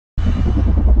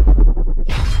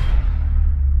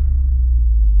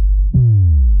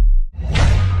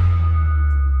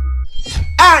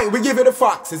Aye, we give you the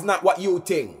facts. It's not what you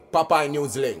think. Popeye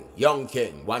Newsling, Young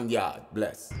King, 1 yard,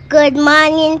 bless. Good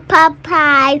morning,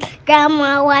 Popeye.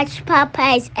 Grandma watch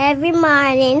Popeyes every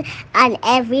morning and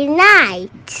every night.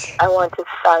 I want to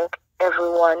thank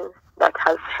everyone that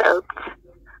has helped,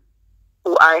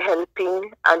 who are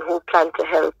helping, and who plan to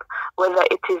help, whether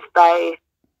it is by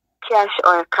cash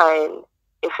or kind.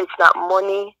 If it's not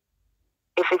money,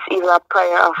 if it's even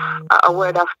a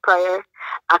word of prayer,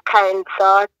 a kind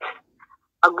thought,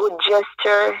 a good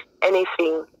gesture,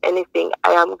 anything, I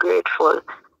am grateful.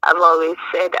 I've always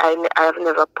said I have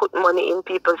never put money in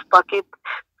people's pocket.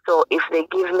 So if they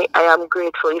give me, I am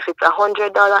grateful. If it's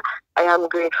 $100, I am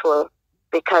grateful,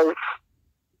 because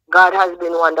God has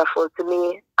been wonderful to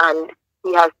me, and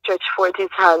He has stretched forth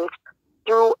His hands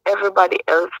through everybody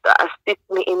else to assist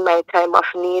me in my time of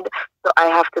need. So I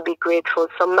have to be grateful.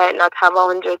 Some might not have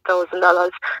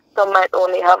 $100,000. Some might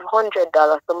only have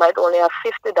 $100. Some might only have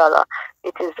 $50.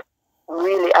 It is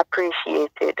really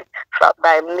appreciated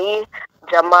by me,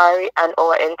 Jamaari, and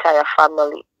our entire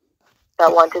family. So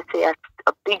I want to say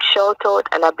a big shout out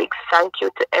and a big thank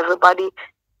you to everybody.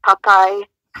 Popeye,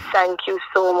 thank you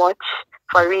so much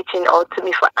for reaching out to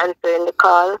me, for answering the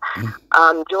call.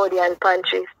 Jody and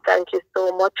Pantry, thank you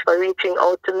so much for reaching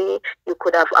out to me. You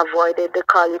could have avoided the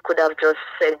call. You could have just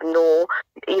said no.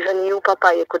 Even you,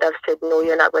 Papa, you could have said no,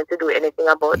 you're not going to do anything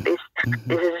about this.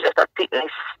 This is just a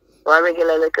sickness, or a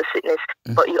regular little sickness.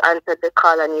 But you answered the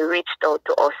call and you reached out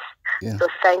to us. Yeah. So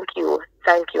thank you.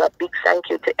 Thank you. A big thank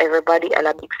you to everybody, and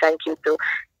a big thank you to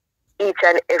each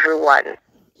and everyone.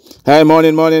 Hi,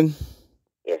 morning.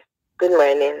 Yes. Good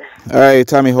morning. All right,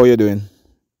 Tommy, how you doing?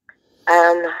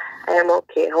 I am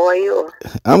okay. How are you?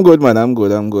 I'm good, man. I'm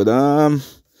good.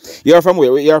 You're from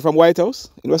where? You're from White House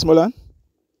in Westmoreland?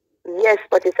 Yes,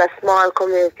 but it's a small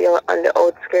community on the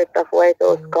outskirts of White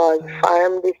House called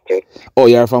Farm District. Oh,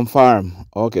 you're from Farm.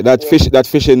 Okay, that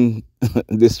fishing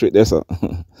district there, sir.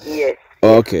 Yes.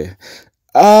 Okay.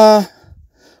 How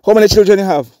many children you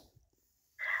have?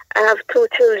 I have 2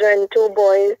 children, 2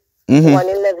 boys, one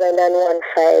 11 and one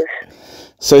 5.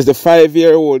 So it's the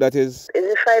 5-year-old that is.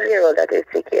 It's the 5-year-old that is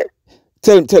sick, yes.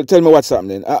 Tell me what's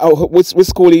happening. Which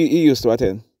school he used to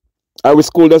attend? Or which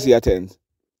school does he attend?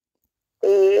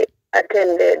 He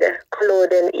attended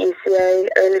Culloden ECI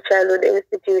Early Childhood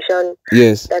Institution.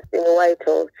 Yes. That's in White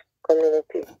House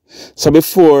community. So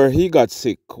before he got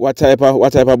sick, what type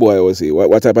of boy was he?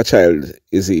 What type of child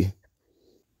is he?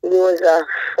 He was a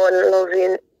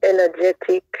fun-loving,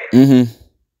 energetic,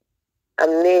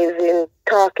 amazing,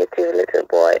 talkative little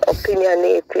boy,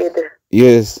 opinionated.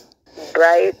 Yes.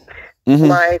 Bright,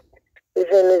 smart. His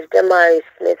name is Jamaari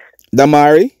Smith.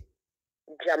 Jamaari,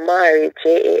 Jamaari,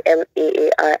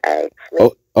 Smith.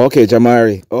 Oh, okay,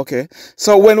 Jamaari. Okay.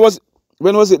 So when was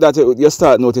it that you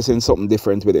start noticing something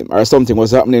different with him, or something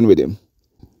was happening with him?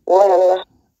 Well,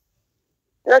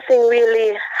 nothing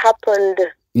really happened.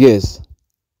 Yes.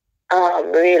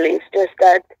 Really, it's just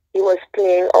that he was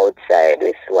playing outside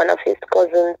with one of his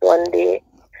cousins one day.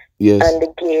 Yes. And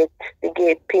the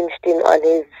gate pinched him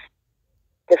on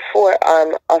the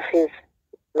forearm of his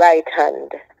right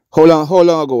hand. How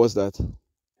long ago was that?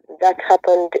 That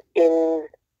happened in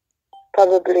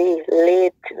probably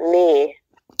late May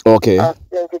of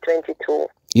 2022.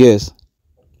 Yes.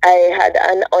 I had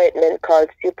an ointment called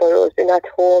Superrosin at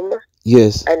home.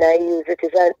 Yes. And I use it.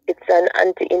 It's an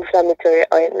anti-inflammatory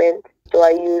ointment. So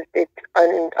I used it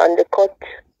on the cut.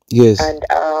 Yes. And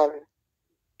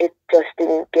it just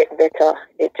didn't get better.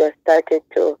 It just started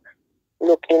to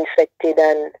look infected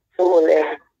and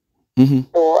swollen.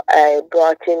 So I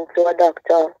brought him to a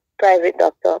doctor, private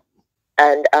doctor,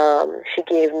 and she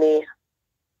gave me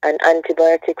an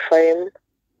antibiotic for him,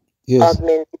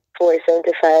 augmented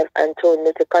 475, and told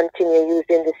me to continue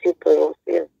using the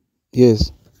Superrosin.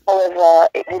 Yes. However,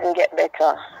 it didn't get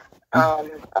better.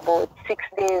 About 6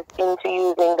 days into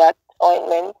using that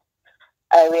ointment,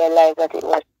 I realized that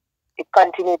it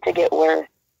continued to get worse.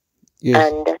 Yes.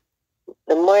 And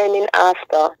the morning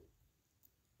after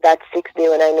that 6th day,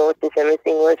 when I noticed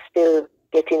everything was still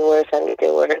getting worse and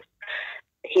getting worse,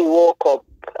 he woke up.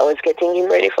 I was getting him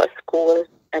ready for school,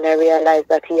 and I realized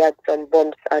that he had some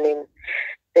bumps on him.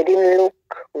 They didn't look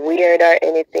weird or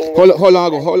anything. How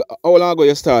long ago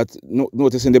you start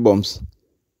noticing the bumps?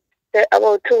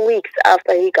 About 2 weeks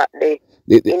after he got the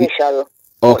initial.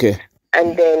 Okay.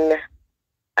 And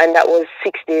that was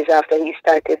 6 days after he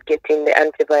started getting the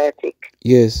antibiotic.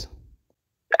 Yes.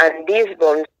 And these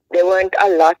bumps, they weren't a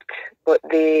lot, but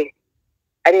I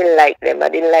didn't like them. I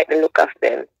didn't like the look of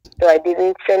them. So I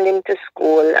didn't send him to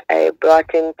school. I brought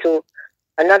him to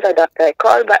another doctor. I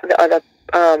called back the other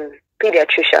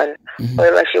pediatrician.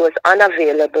 However, she was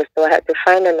unavailable, so I had to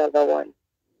find another one.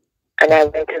 And I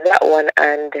went to that one,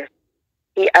 and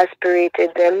he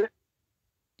aspirated them.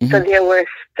 So there were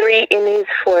 3 in his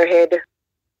forehead,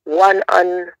 1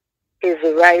 on his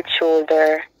right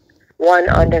shoulder, 1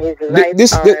 under his right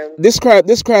arm.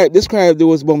 Describe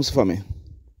those bumps for me.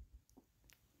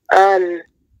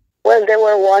 Well, they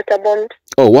were water bumps.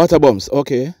 Oh, water bumps.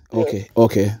 Okay. Yes.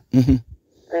 Okay.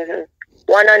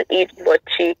 1 on each butt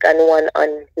cheek and 1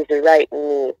 on his right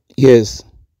knee. Yes.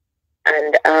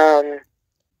 And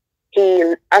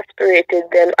he aspirated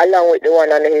them along with the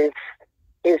one on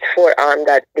his forearm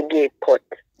that the gate cut.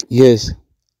 Yes.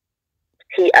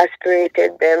 He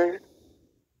aspirated them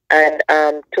and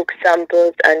took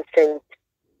samples and sent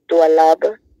to a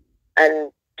lab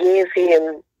and gave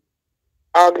him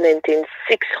augmentin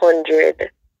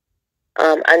 600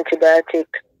 antibiotic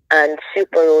and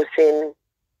superosin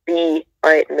B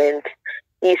ointment.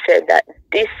 He said that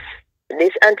this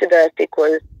antibiotic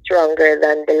was stronger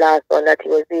than the last one that he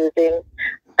was using,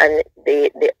 and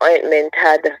the ointment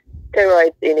had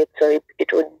steroids in it, so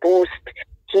it would boost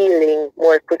healing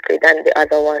more quickly than the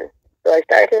other one. So I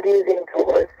started using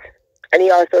those, and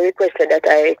he also requested that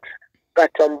I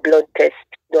got some blood tests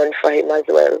done for him as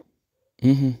well.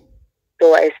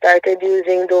 So I started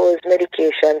using those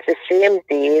medications the same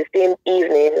day, same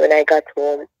evening when I got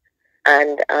home,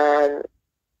 and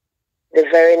the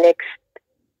very next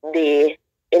day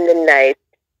in the night,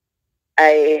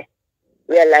 I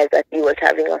realized that he was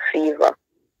having a fever.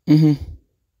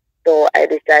 So I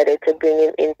decided to bring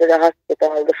him into the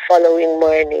hospital the following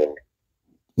morning.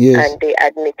 Yes. And they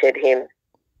admitted him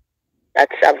at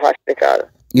Sub Hospital.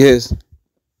 Yes.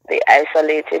 They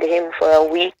isolated him for a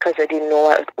week because I didn't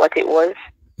know what it was.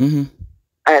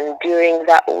 And during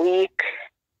that week,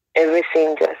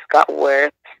 everything just got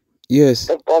worse. Yes.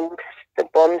 The bumps,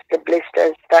 the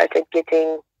blisters started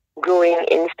growing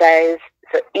in size.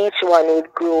 So each one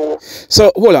would grow.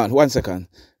 So hold on 1 second.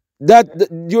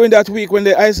 During that week when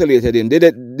they isolated him, did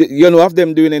have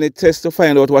them doing any tests to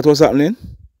find out what was happening?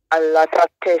 A lot of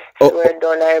tests were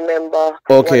done. I remember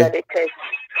one of the tests.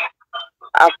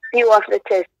 A few of the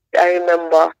tests I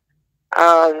remember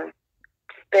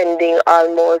spending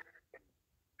almost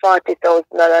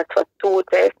 $40,000 for 2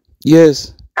 tests.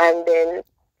 Yes. And then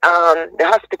the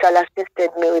hospital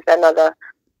assisted me with another,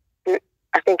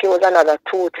 I think it was another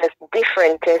 2 tests,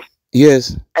 different tests.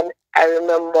 Yes. And I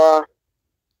remember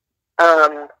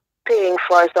paying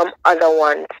for some other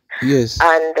ones. Yes.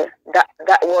 And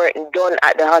that weren't done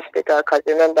at the hospital because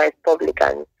remember it's public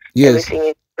and everything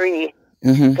is free.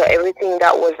 So everything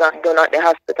that was not done at the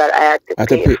hospital, I had to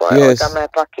pay for out of my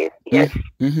pocket. Yes.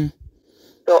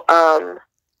 So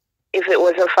if it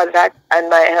wasn't for that and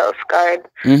my health card,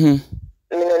 I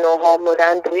don't know how much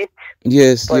I do it.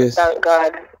 Yes. But thank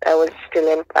God I was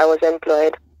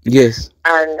employed. Yes.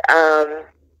 And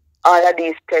all of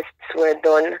these tests were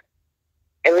done.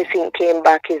 Everything came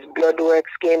back. His blood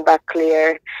works came back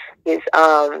clear. His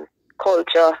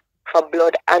culture for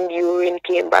blood and urine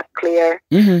came back clear.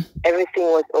 Everything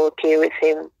was okay with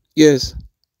him. Yes.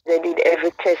 They did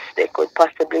every test they could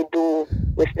possibly do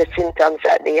with the symptoms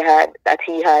that he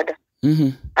had.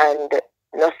 And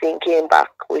nothing came back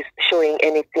with showing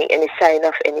anything, any sign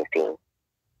of anything.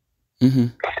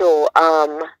 So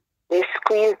they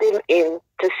squeezed him in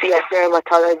to see a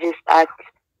dermatologist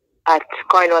at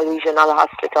Cornwall Regional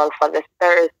Hospital for the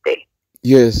Thursday.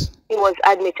 Yes. He was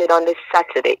admitted on the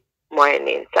Saturday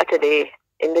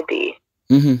in the day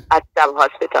at Sub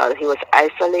Hospital. He was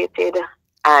isolated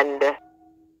and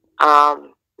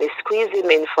they squeezed him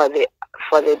in for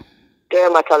the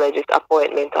dermatologist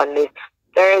appointment on the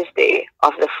Thursday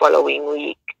of the following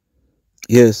week.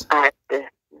 Yes. And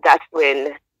that's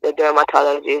when the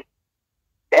dermatologist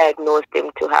diagnosed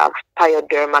him to have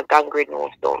PYODERMA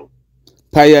gangrenosum.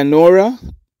 Pyoderma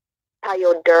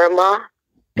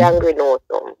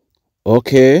gangrenosum.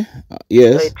 Okay.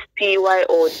 Yes. So it's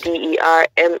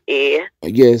PYODERMA.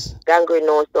 Yes.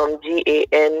 Gangrenosum,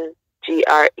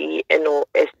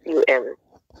 GANGRENOSUM.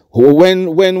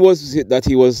 When was it that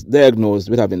he was diagnosed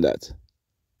with having that?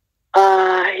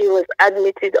 He was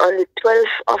admitted on the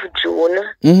 12th of June.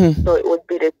 So it would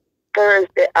be the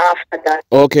Thursday after that.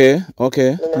 Okay. I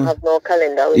don't have no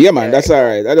calendar. Yeah, man, that's all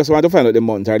right. I just want to find out the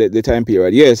month or the time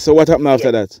period. Yes. So what happened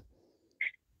after that?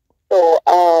 So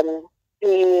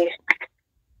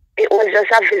it was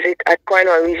just a visit at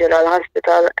Cornwall Regional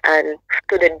Hospital and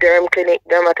to the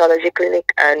dermatology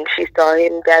clinic, and she saw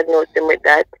him, diagnosed him with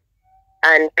that,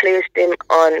 and placed him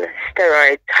on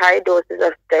steroids, high doses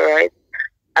of steroids,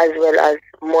 as well as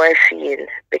morphine,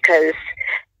 because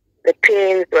The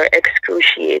pains were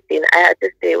excruciating. I had to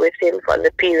stay with him for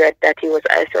the period that he was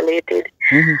isolated.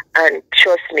 And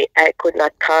trust me, I could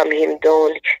not calm him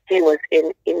down. He was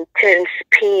in intense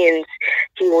pains.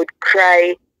 He would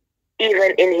cry.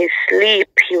 Even in his sleep,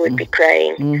 he would be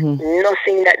crying.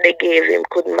 Nothing that they gave him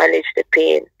could manage the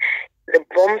pain. The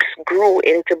bumps grew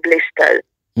into blisters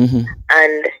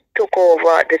and took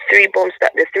over the three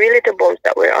little bumps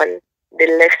that were on the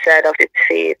left side of its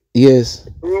face. Yes.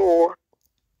 Grew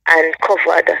and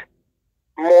covered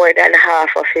more than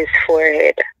half of his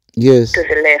forehead. Yes. To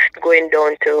the left, going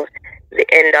down to the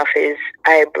end of his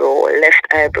eyebrow, left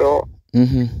eyebrow.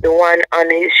 The one on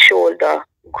his shoulder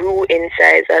grew in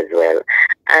size as well,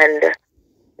 and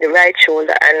the right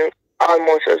shoulder, and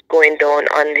almost was going down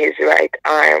on his right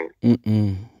arm,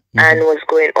 and was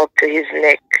going up to his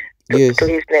neck, to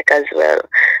his neck as well.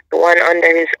 The one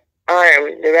under his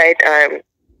arm, the right arm,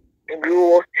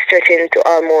 grew stretching to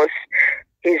almost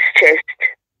his chest,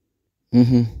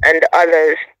 and the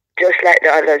others, just like the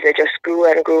others, they just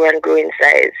grew and grew and grew in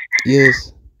size.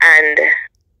 Yes. And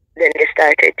then they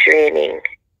started training,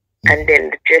 and then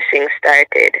the dressing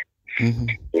started.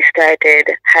 He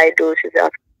started high doses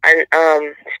of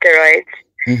steroids,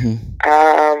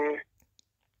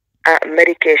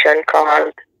 medication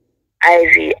called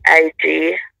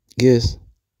IVIG. Yes.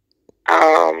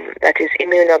 That is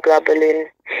immunoglobulin,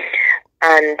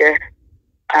 and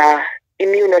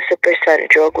immunosuppressant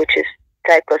drug, which is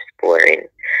cyclosporin,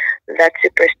 that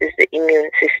suppresses the immune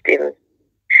system.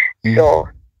 So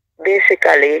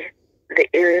basically, the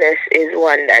illness is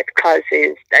one that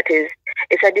causes,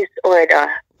 it's a disorder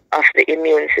of the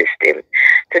immune system.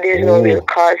 So there's no real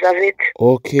cause of it.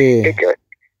 Okay.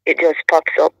 It just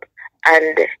pops up,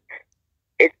 and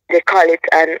they call it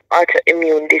an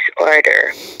autoimmune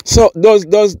disorder. So does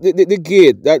the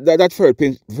gate, that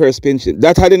first pinching,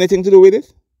 that had anything to do with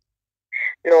it?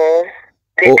 No,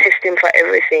 they test him for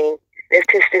everything. They've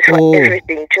tested for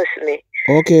everything. Trust me.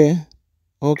 Okay.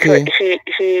 So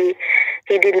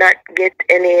he did not get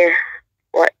any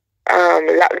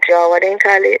lockjaw. What they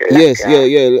call it? Yes,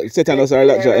 yeah, tetanus or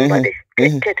lockjaw.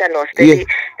 Tetanus. They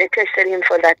tested him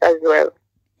for that as well.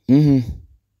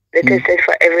 They tested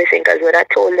for everything, because when I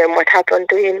told them what happened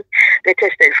to him, they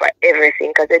tested for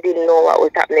everything because they didn't know what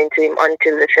was happening to him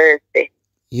until the Thursday.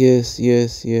 Yes.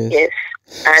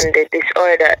 And the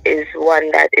disorder is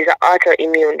one that is an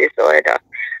autoimmune disorder.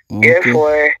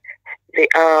 Therefore,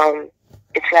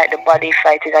 it's like the body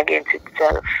fighting against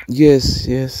itself. Yes.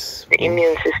 The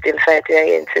immune system fighting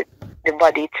against the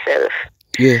body itself.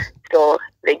 Yes. So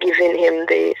they're giving him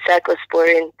the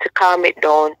cyclosporin to calm it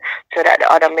down so that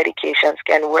the other medications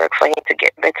can work for him to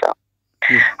get better.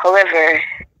 However,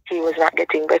 he was not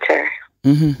getting better.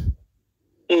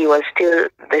 He was still,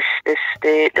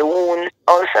 the wound,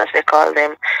 ulcers they call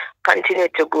them,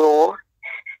 continued to grow.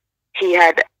 He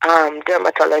had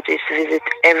dermatologists visit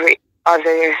every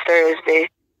other Thursday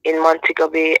in Montego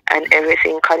Bay, and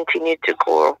everything continued to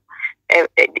grow.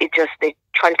 They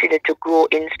continued to grow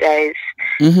in size,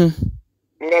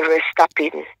 never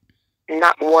stopping,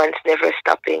 not once, never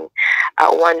stopping.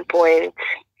 At one point,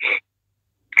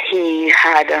 he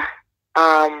had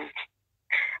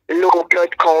low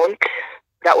blood count.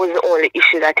 That was the only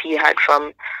issue that he had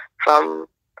from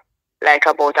like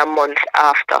about a month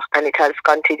after, and it has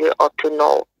continued up to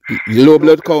now. Low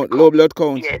blood count.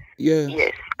 Yes. Yeah.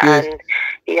 Yes. And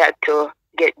he had to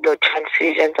get blood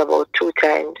transfusions about 2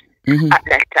 times at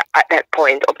that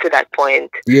point, up to that point.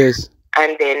 Yes.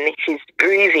 And then his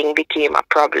breathing became a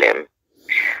problem.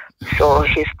 So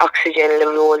his oxygen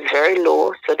level was very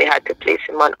low, so they had to place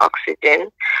him on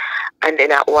oxygen. And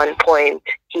then at one point,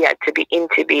 he had to be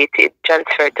intubated,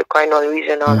 transferred to Cornwall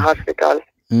Regional Hospital,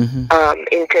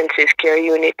 intensive care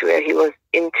unit, where he was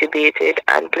intubated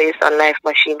and placed on life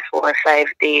machine for 5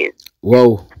 days.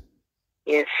 Wow.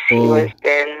 Yes, he was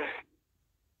then.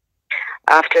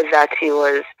 After that,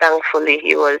 thankfully,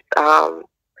 he was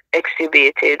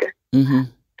extubated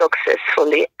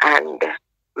successfully and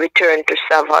returned to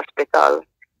Sav Hospital.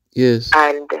 Yes.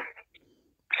 And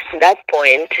at that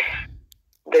point,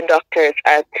 the doctors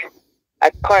at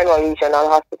Cornwall Regional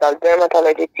Hospital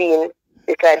dermatology team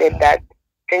decided that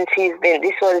since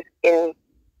this was in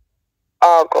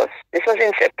August, this was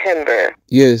in September.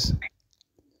 Yes.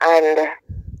 And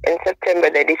in September,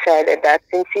 they decided that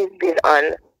since he's been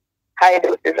on high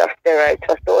doses of steroids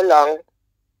for so long,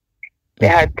 they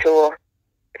had to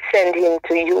send him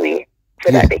to UE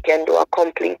so that they can do a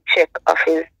complete check of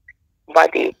his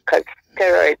body, because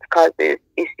steroids causes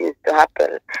issues to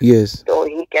happen. Yes. So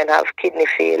he can have kidney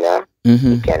failure,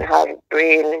 he can have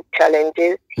brain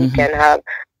challenges, he can have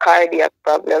cardiac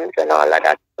problems and all of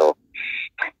that. So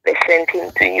They sent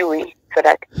him to Huey so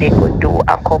that they could do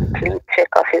a complete check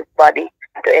of his body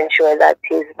to ensure that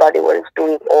his body was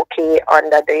doing okay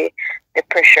under the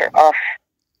pressure of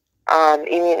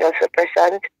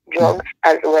immunosuppressant drugs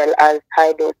as well as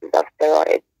high doses of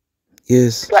steroids.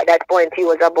 Yes. So at that point, he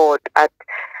was about at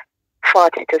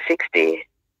 40 to 60,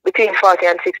 between 40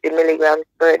 and 60 milligrams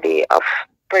per day of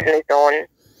prednisone.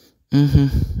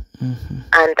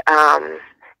 And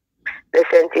they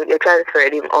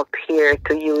transferred him up here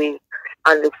to Huey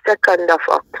on the 2nd of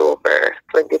October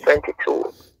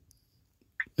 2022.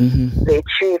 They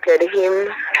treated him.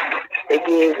 They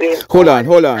gave him.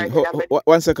 Hold on.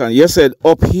 1 second. You said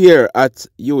up here at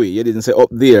Huey. You didn't say up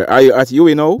there. Are you at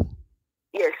Huey now?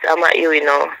 Yes, I'm at Huey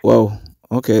now. Wow.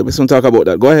 Okay, we soon talk about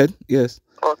that. Go ahead. Yes.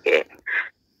 Okay.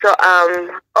 So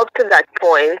up to that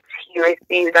point, he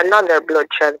received another blood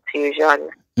transfusion.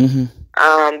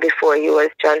 Before he was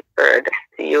transferred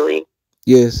to Huey.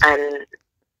 Yes. And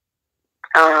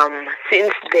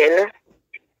since then,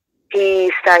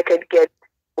 he started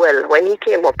when he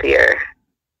came up here,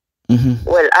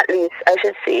 well, at least I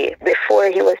should say, before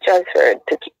he was transferred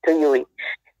to Huey,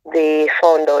 they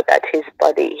found out that his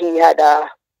body, he had an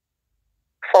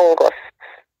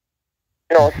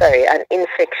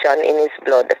infection in his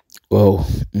blood. Whoa.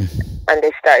 And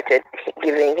they started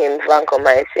giving him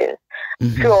vancomycin.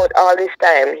 Throughout all this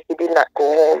time, he did not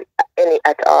go home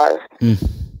at all.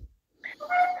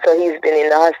 So he's been in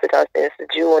the hospital since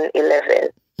June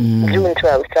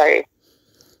 12, sorry.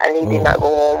 And he did not go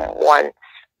home once.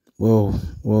 Whoa.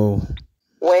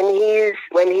 When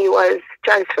he was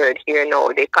transferred here now,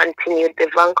 they continued the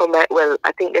vancomycin. Well,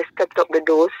 I think they stepped up the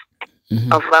dose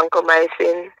of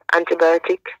vancomycin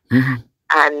antibiotic.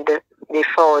 And they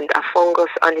found a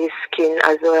fungus on his skin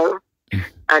as well,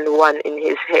 and one in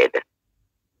his head.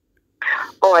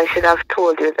 Oh, I should have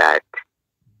told you that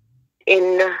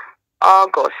in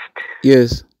August,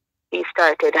 yes, he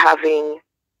started having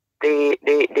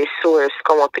the sores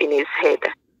come up in his head.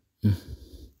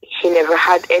 He never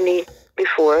had any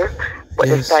before, but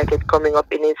they started coming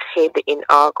up in his head in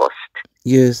August.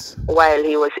 Yes. While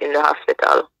he was in the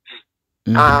hospital.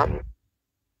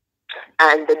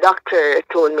 And the doctor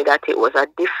told me that it was a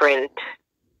different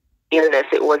illness.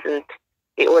 It wasn't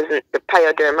the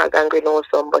PYODERMA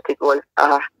gangrenosum, but it was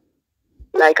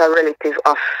like a relative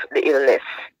of the illness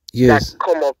that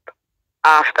come up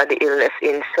after the illness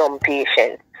in some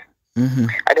patients.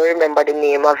 I don't remember the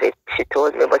name of it. She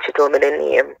told me the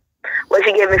name. Well,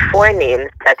 she gave me 4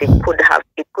 names that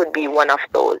it could be one of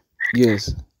those.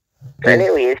 Yes. So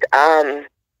anyways,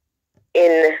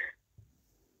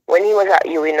 when he was at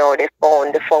Huey now, they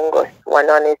found the fungus, one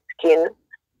on his skin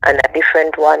and a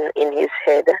different one in his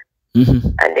head.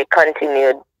 And they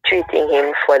continued treating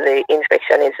him for the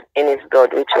infection in his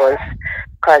blood, which was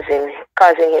causing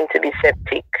him to be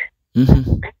septic.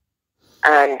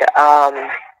 And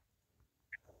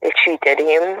they treated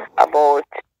him about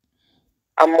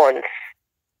a month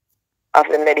of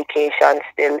the medication.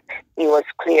 Still, he was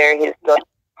clear. His blood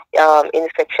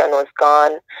infection was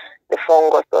gone. The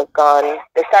fungus was gone.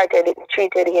 They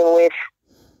treated him with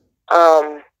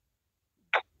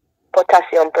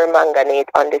potassium permanganate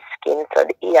on the skin, so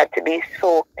he had to be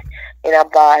soaked in a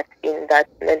bath in that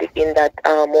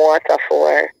water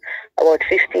for about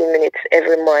 15 minutes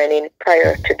every morning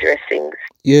prior to dressings.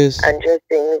 Yes. And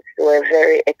dressings were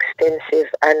very extensive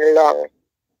and long.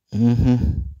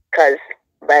 Because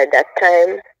by that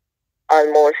time,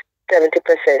 almost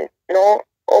 70%,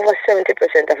 over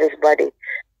 70% of his body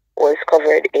was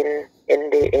covered in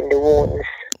the wounds.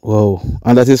 Whoa.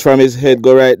 And that is from his head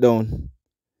go right down?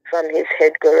 From his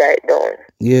head go right down.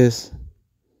 Yes.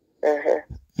 So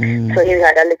he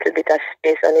had a little bit of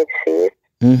space on his face.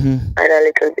 And a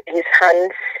little bit, his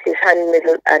hand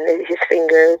middle and his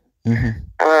fingers,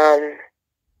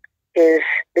 is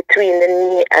between the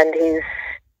knee and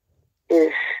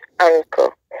his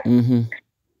ankle.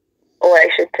 Oh, I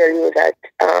should tell you that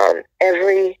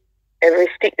every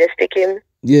stick they stick him,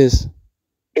 yes,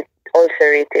 it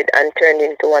ulcerated and turned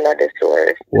into one of the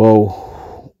sores. Whoa.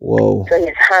 So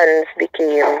his hands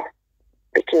became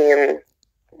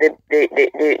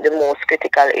the most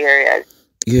critical areas.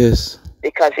 Yes.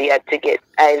 Because he had to get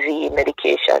IV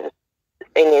medication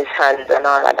in his hands and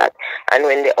all of that. And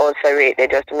when they ulcerate, they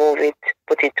just move it,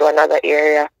 put it to another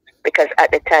area, because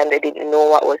at the time they didn't know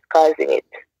what was causing it.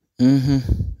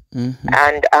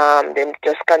 And they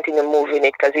just continue moving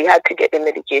it because he had to get the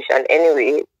medication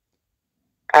anyway.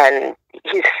 And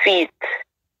his feet,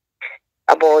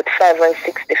 about 5 or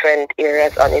 6 different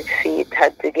areas on his feet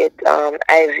had to get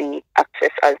IV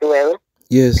access as well.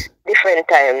 Yes. Different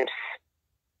times.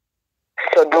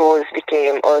 So those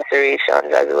became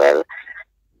ulcerations as well.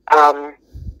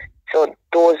 So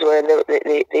those were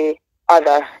the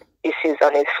other issues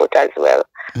on his foot as well.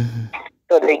 Mm-hmm.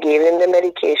 So they gave him the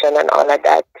medication and all of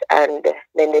that, and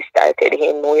then they started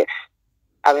him with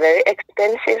a very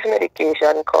expensive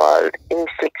medication called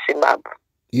infliximab.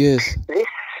 Yes.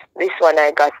 This one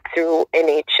I got through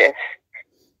NHS.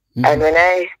 Mm-hmm. And when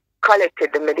I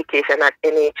collected the medication at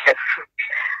NHS,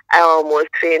 I almost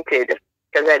fainted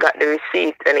because I got the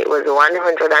receipt and it was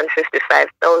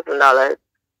 $155,000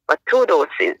 for 2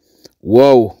 doses.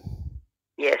 Whoa.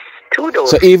 Yes, 2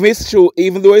 doses. So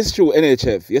even though it's through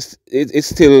NHF, yes, it's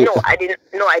still. No, I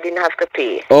didn't have to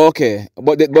pay. Okay,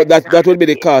 but that would be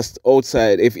the cost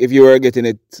outside if you were getting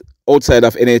it outside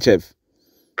of NHF.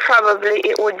 Probably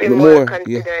it would be more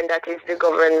considering that it's the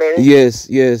government. Yes,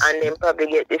 yes. And then probably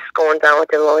get discount and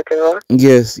whatever.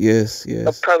 Yes, yes, yes.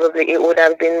 So probably it would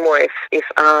have been more if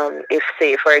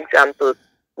say for example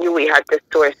we had to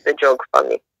source the drug for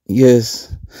me.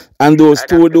 Yes, and those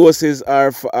 2 doses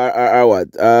are what?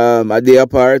 A day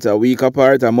apart, a week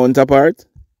apart, a month apart?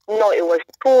 No, it was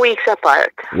 2 weeks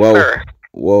apart. Wow. First.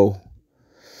 Wow.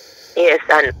 Yes,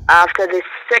 and after the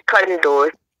second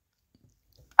dose,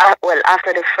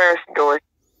 after the first dose,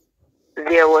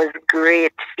 there was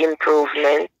great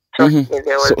improvement. Trust me,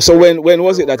 there was. So when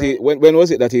was it that he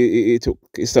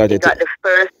started? He got the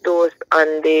first dose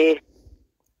on the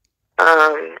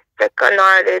 2nd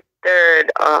or the 3rd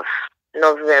of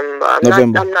November.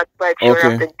 I'm not quite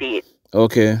sure of the date.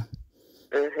 Okay.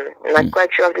 I'm not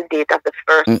quite sure of the date of the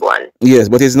first one. Yes,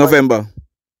 but it's November.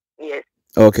 Yes.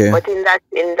 Okay. But in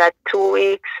that 2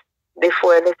 weeks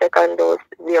before the second dose,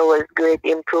 there was great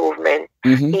improvement.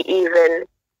 Mm-hmm. He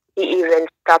even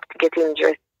stopped getting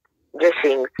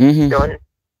dressings done.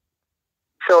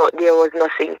 So there was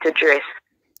nothing to dress.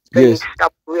 So he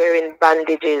stopped wearing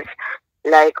bandages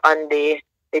like on the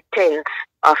 10th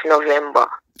of November.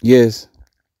 Yes.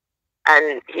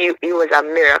 And he was a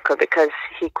miracle because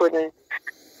he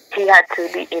had to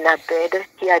be in a bed.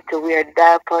 He had to wear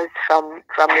diapers from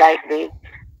like the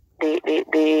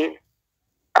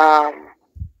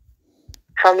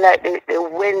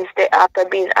Wednesday after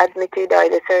being admitted or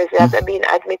the Thursday after being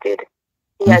admitted.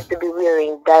 He had to be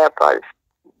wearing diapers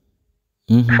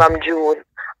from June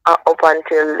up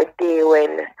until the day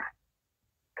when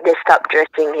they stopped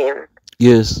dressing him.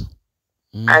 Yes.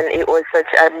 And it was such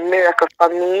a miracle for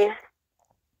me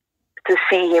to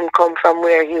see him come from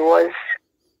where he was.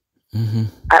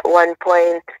 At one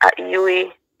point at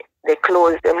UE, they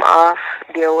closed him off.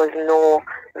 There was no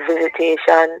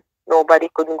visitation. Nobody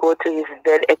couldn't go to his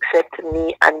bed except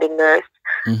me and the nurse.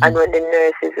 And when the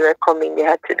nurses were coming, they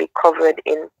had to be covered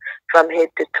in from head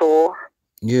to toe.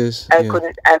 Yes. I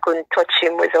couldn't touch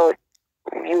him without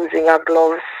using a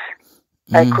gloves.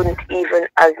 I couldn't even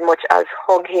as much as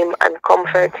hug him and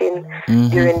comfort him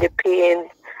during the pain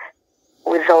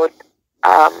without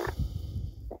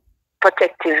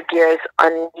protective gears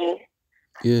on me.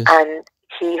 Yes. And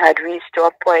he had reached to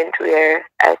a point where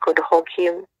I could hug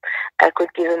him. I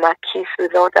could give him a kiss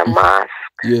without a mask.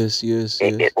 Yes.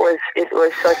 It was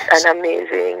such an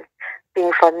amazing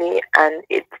thing for me, and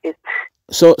it.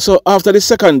 So after the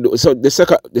second dose,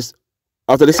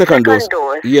 after the second dose,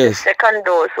 yes. The second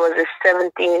dose was the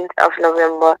 17th of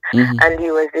November, and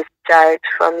he was discharged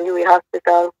from UE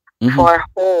Hospital for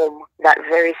home that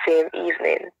very same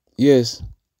evening. Yes.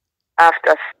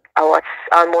 After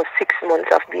almost 6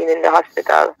 months of being in the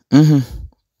hospital,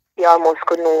 he almost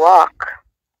couldn't walk.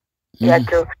 He had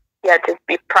to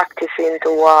be practicing to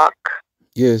walk.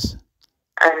 Yes.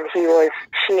 And he was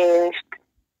changed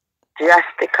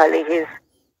drastically. His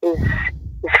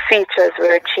features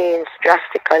were changed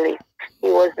drastically. He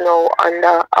was now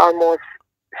under almost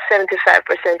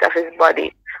 75% of his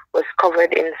body was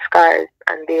covered in scars,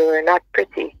 and they were not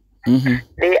pretty.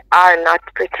 They are not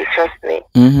pretty, trust me.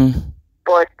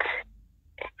 But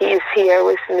he's here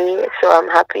with me, so I'm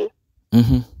happy.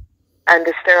 And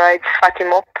the steroids fat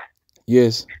him up.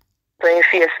 Yes. So his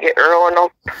face get round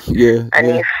up. Yeah. And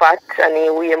he fat, and he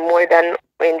weigh more than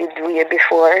when he did weigh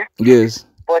before. Yes.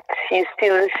 But he's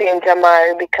still the same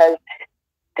Jamaari because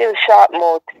still sharp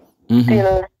mouth,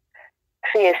 still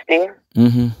feisty.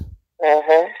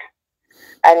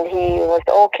 And he was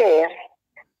okay.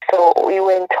 So we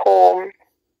went home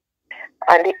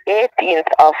on the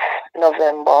 18th of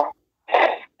November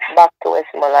back to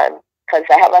Westmoreland because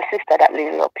I have a sister that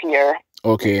lives up here.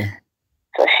 Okay.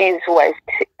 So she's who I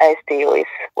stay with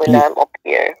when I'm up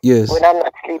here. Yes. When I'm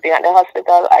not sleeping at the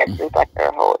hospital, I sleep at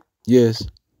her house. Yes.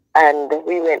 And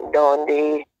we went down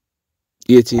the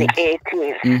 18th. The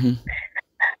 18th.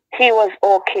 He was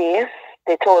okay.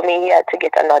 They told me he had to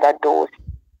get another dose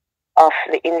of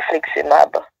the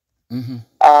infliximab.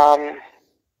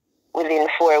 within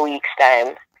 4 weeks'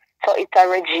 time. So it's a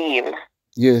regime.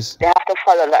 Yes. They have to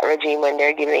follow that regime when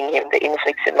they're giving him the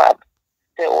infliximab.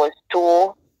 So it was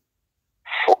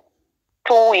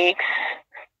 2 weeks,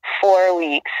 4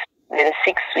 weeks, then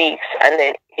 6 weeks, and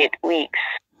then 8 weeks,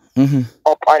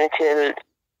 up until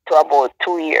to about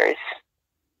 2 years.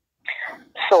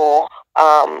 So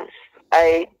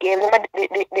I gave them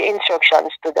the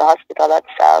instructions to the hospital at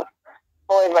Salve.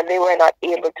 However, they were not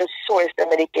able to source the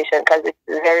medication because it's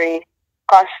very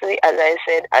costly, as I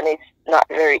said, and it's not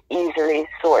very easily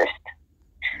sourced.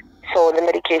 So the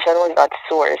medication was not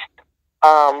sourced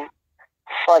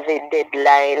for the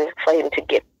deadline for him to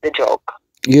get the drug.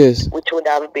 Yes. Which should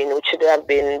have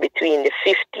been between the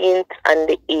 15th and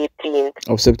the 18th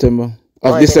of September.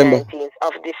 Of or December. The 19th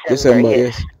of December,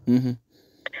 yes.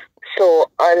 So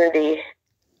on the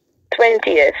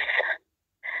 20th,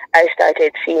 I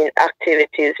started seeing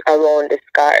activities around the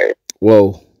scars.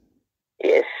 Whoa.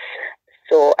 Yes.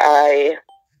 So I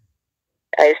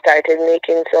started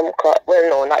making some calls. Well,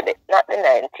 no, not the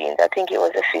 19th. I think it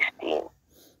was the 15th,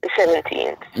 the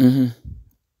 17th.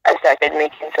 I started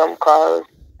making some calls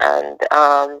and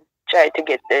tried to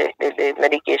get the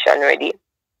medication ready.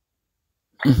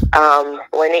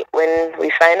 When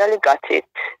we finally got it,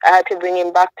 I had to bring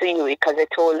him back to you because they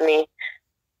told me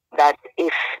that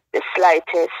if the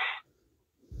slightest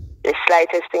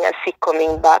thing I see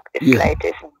coming back, the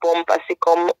slightest bump I see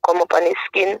come up on his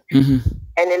skin,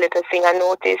 any little thing I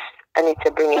notice, I need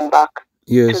to bring him back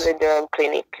to the derm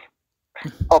clinic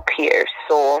up here.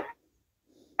 So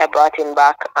I brought him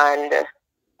back, and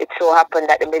it so happened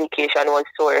that the medication was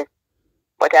sourced,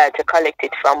 but I had to collect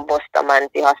it from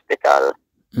Bustamante Hospital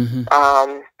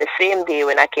the same day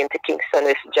when I came to Kingston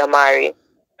with Jamaari.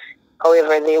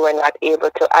 However, they were not able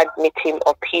to admit him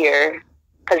up here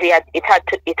because it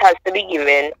has to be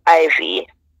given IV.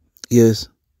 Yes.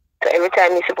 So every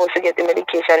time he's supposed to get the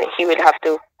medication, he will have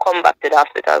to come back to the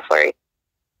hospital for it.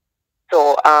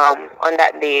 So on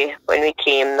that day when we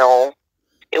came now,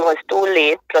 it was too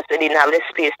late, plus we didn't have the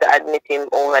space to admit him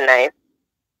overnight.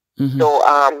 So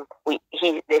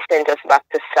they sent us back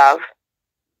to Sav,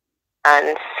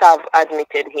 and Sav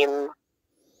admitted him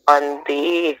on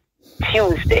the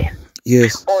Tuesday.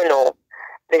 Yes. Oh no,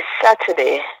 the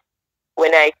Saturday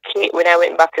when I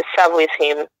went back to Sav with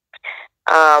him,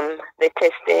 they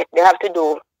have to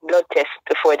do blood tests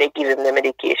before they give him the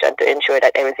medication to ensure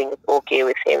that everything is okay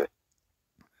with him.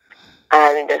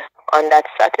 And on that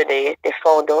Saturday, they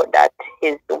found out that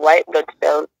his white blood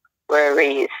cells were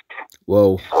raised.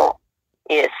 Whoa. So,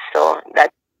 yes, so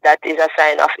that is a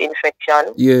sign of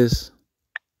infection. Yes.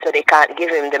 So they can't give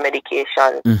him the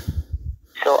medication.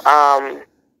 So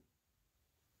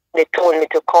they told me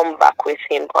to come back with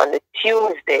him on the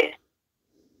Tuesday.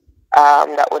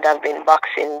 That would have been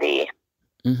Boxing Day.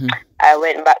 I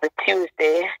went back the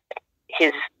Tuesday.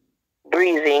 His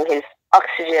breathing, his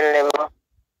oxygen level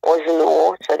was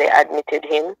low, so they admitted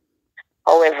him.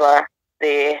 However,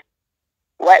 the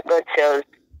white blood cells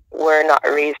were not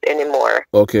raised anymore.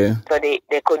 Okay. So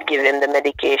they could give him the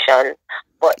medication,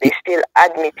 but they still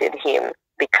admitted him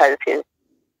because his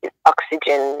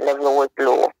oxygen level was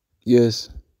low. Yes.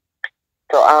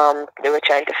 So they were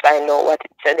trying to find out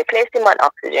so they placed him on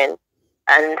oxygen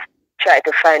and tried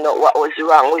to find out what was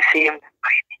wrong with him.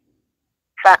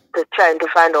 Trying to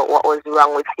find out what was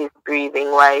wrong with his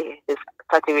breathing, why his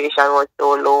saturation was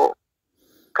so low,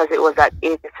 because it was at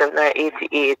 87 or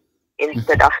 88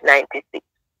 instead of 96.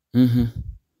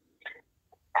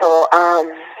 So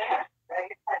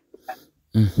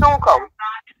don't come.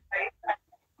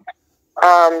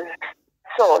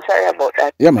 So sorry about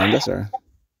that. Yeah, man, that's all right.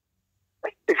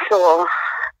 So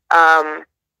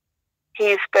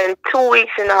he spent 2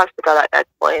 weeks in the hospital at that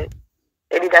point.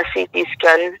 They did a CT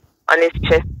scan on his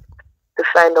chest to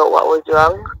find out what was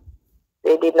wrong.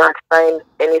 They did not find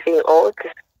anything out.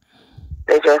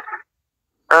 They just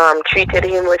treated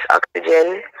him with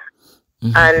oxygen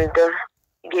and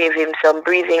gave him some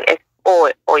breathing.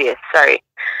 Oh yes, sorry.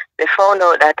 They found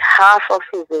out that half of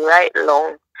his right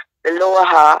lung, the lower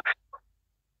half,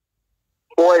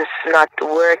 was not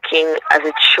working as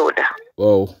it should.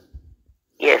 Whoa.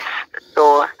 Yes.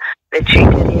 So they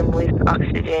treated him with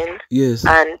oxygen. Yes.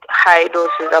 And high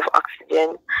doses of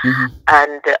oxygen,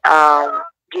 and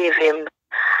gave him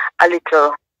a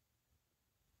little,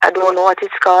 I don't know what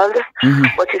it's called,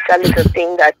 but it's a little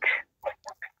thing that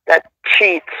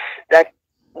treats, that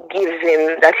gives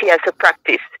him, that he has to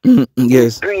practice.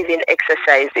 Yes. Breathing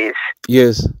exercises.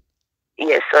 Yes.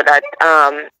 Yes, so that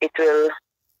it will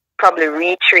probably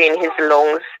retrain his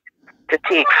lungs to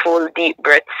take full deep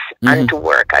breaths and to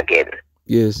work again.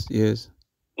 Yes, yes.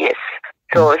 Yes.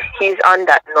 So he's on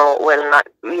that now. Well, not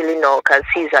really now because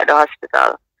he's at the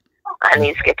hospital and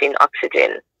he's getting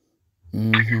oxygen.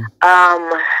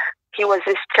 He was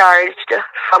discharged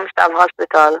from Staff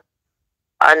Hospital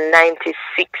on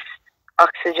 96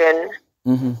 oxygen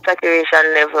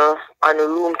saturation level on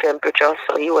room temperature,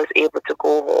 so he was able to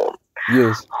go home.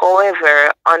 Yes.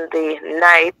 However, on the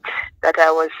night that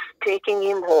I was taking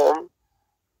him home,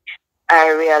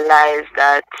 I realized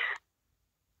that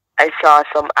I saw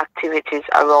some activities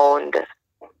around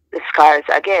the scars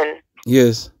again.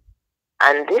 Yes.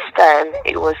 And this time,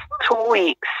 it was 2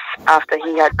 weeks after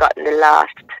he had gotten the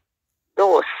last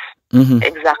dose.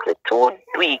 Exactly 2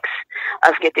 weeks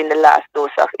of getting the last dose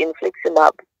of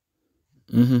infliximab.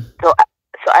 So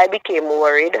I became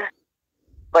worried,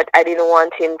 but I didn't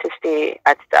want him to stay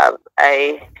at Stab.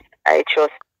 I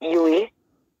trust Yui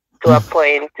to a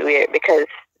point where, because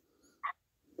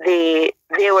they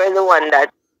were the one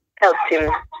that helped him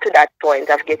to that point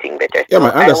of getting better. Yeah,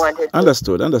 so man,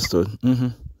 understood.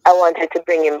 I wanted to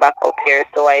bring him back up here,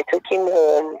 so I took him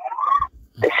home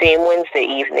the same Wednesday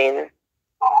evening,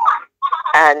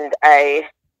 and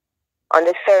on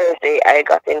the Thursday I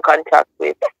got in contact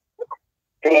with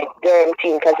the Durham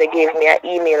team because they gave me an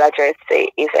email address, say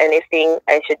if anything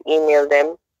I should email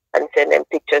them and send them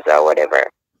pictures or whatever.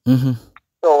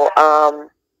 So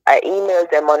I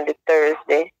emailed them on the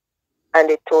Thursday, and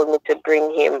they told me to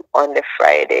bring him on the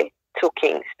Friday to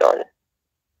Kingston.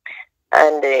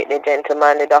 And the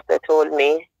gentleman, the doctor, told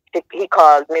me, he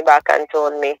called me back and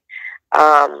told me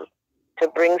to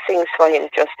bring things for him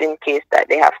just in case that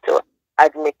they have to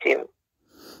admit him.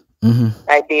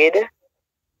 I did.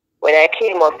 When I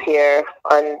came up here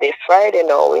on the Friday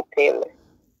now with him,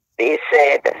 they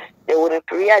said they wouldn't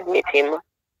readmit him.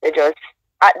 They just,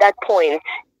 at that point,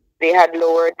 they had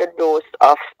lowered the dose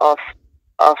of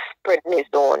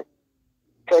prednisone.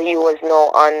 So he was now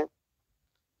on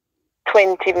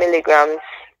 20 milligrams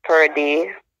per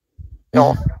day.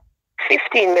 No,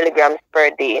 15 milligrams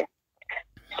per day.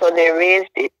 So they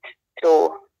raised it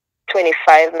to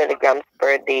 25 milligrams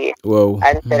per day. Whoa.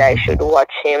 And said I should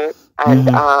watch him. And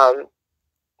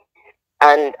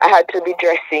and I had to be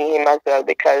dressing him as well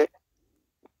because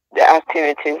the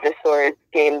activities, the sores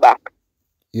came back.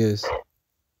 Yes.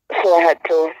 So I had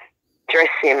to dress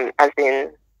him, as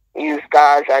in use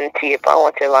gauze and tape and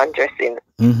whatever, and dress him.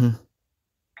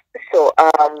 So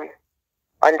on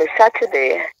the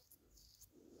Saturday,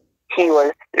 he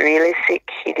was really sick.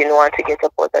 He didn't want to get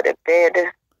up out of the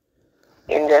bed.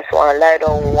 He just want to lie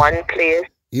down one place.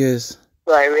 Yes.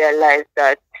 So I realized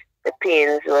that the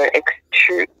pains were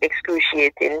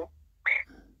excruciating,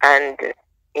 and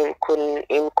he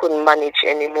couldn't manage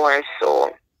anymore.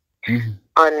 So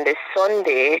on the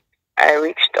Sunday, I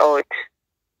reached out.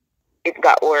 It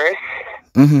got worse.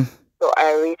 So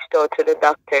I reached out to the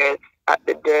doctors at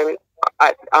the Durham,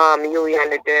 at Yui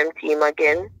and the Durham team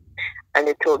again, and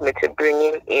they told me to bring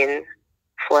him in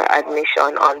for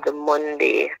admission on the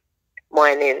Monday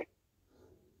morning.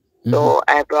 So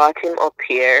I brought him up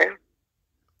here.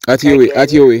 At Yui.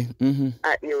 At Yui, and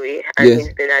yes.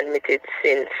 he's been admitted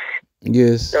since.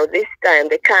 Yes. So this time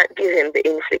they can't give him the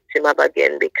infliximab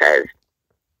again because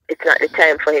it's not the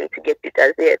time for him to get it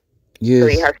as yet. Yes. So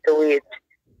he has to wait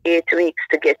 8 weeks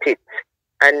to get it.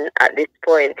 And at this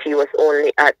point, he was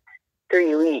only at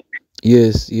 3 weeks.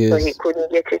 Yes, yes. So he couldn't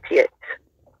get it yet.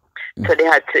 So they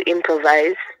had to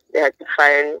improvise. They had to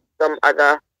find some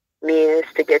other means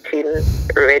to get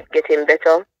him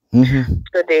better.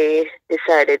 So they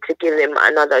decided to give him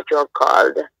another drug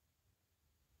called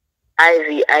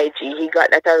IVIG. He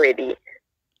got that already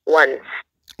once.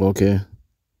 Okay.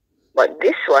 But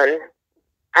this one,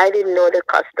 I didn't know the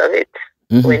cost of it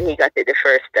when he got it the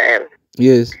first time.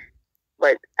 Yes.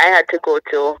 But I had to go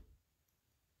to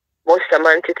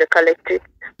Bustamante to collect it.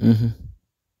 And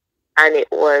it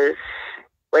was,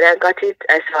 when I got it,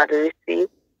 I saw the receipt.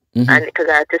 And because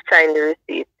I had to sign the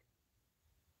receipt,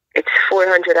 it's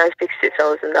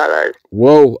 $460,000.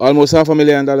 Whoa, almost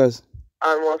 $500,000.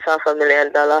 Almost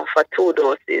 $500,000 for 2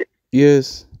 doses.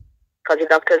 Yes. Because the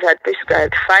doctors had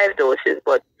prescribed 5 doses,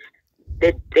 but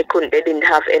they didn't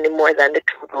have any more than the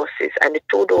 2 doses. And the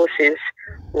 2 doses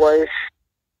was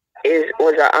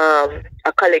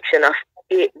a collection of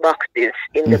 8 boxes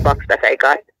in the box that I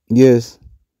got. Yes.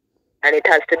 And it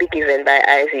has to be given by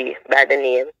IV, by the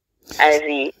name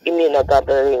IV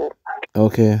immunoglobulin.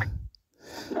 Okay.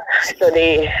 So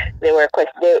they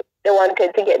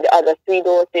wanted to get the other 3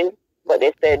 doses, but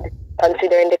they said,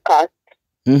 considering the cost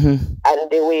and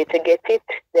the way to get it,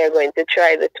 they're going to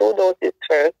try the 2 doses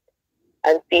first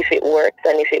and see if it works.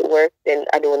 And if it works, then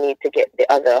I don't need to get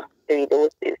the other 3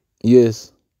 doses.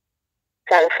 Yes.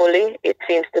 thankfully, it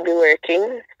seems to be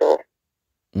working. So,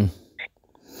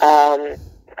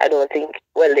 I don't think.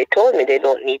 Well, they told me they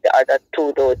don't need the other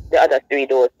 3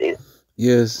 doses.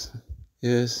 Yes.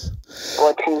 Yes.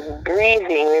 But his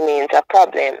breathing remains a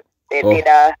problem. They did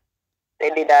a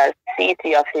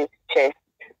CT of his chest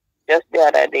just the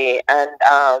other day, and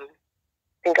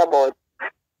think about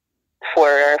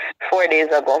 4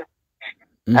 days ago,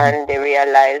 and they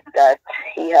realized that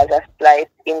he has a slight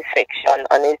infection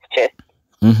on his chest.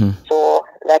 So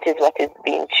that is what is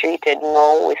being treated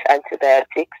now with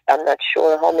antibiotics. I'm not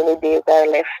sure how many days are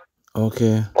left.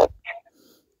 Okay. But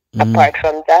apart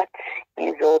from that,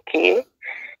 he's okay.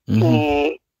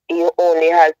 He only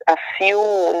has a few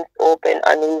wounds open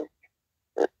on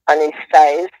his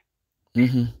thighs.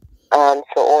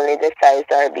 So only the thighs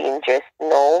are being dressed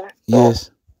now. So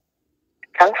Yes.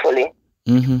 thankfully,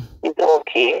 he's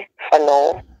okay. For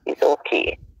now, he's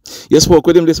okay. You spoke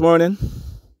with him this morning?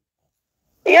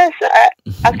 Yes,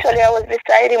 actually, I was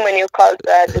beside him when you called,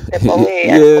 so I had to step away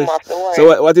and come off the ward.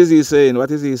 So what is he saying?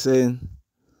 What is he saying?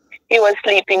 He was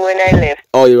sleeping when I left.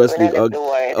 Oh, he was sleeping.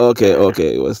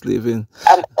 Okay, he was sleeping.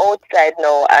 I'm outside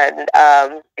now,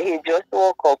 and he just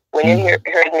woke up. When you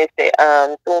heard me say,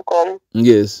 "Soon come,"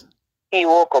 Yes. he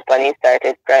woke up and he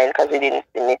started crying because he didn't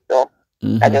see me. So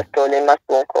I just told him I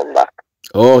soon come back.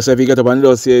 Oh, so if he get up and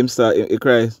does see him start, he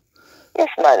cries. Yes,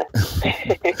 man.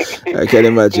 I can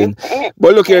imagine.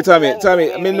 But look here, Tommy,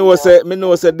 me know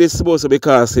said this supposed to be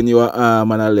casting your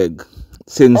arm and a leg.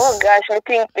 Since oh gosh, I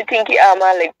think your arm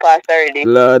and leg passed already.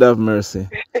 Lord have mercy.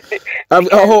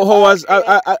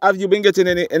 Have you been getting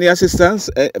any assistance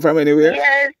from anywhere?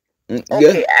 Yes.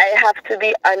 Okay, I have to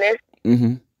be honest.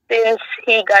 Since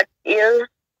he got ill,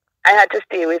 I had to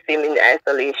stay with him in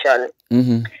isolation.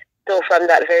 So from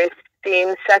that very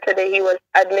same Saturday he was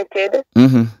admitted,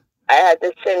 I had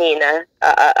to send in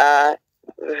a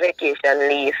vacation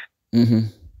leave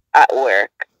at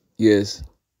work. Yes.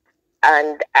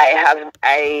 And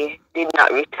I did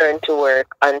not return to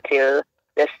work until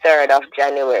the 3rd of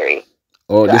January.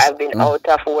 Oh, so I've been out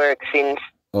of work since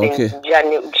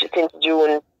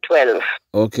June 12th.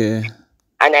 Okay.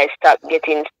 And I stopped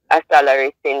getting a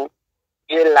salary since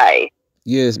July.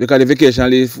 Yes, because the vacation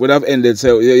leave would have ended,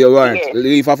 so you weren't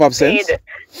leave of absence.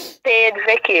 Paid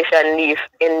vacation leave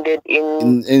ended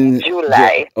in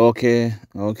July. Okay.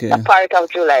 A part of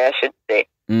July, I should say.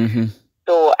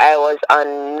 So I was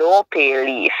on no pay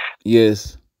leave.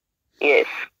 Yes.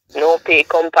 No pay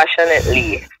compassionate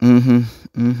leave.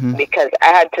 Because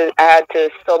I had to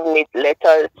submit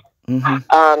letters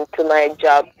to my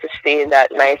job to say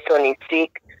that my son is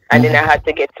sick, and then I had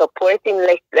to get supporting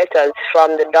letters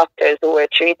from the doctors who were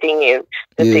treating him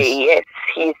to say yes,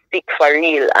 he's sick for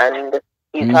real and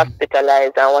he's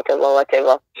hospitalized and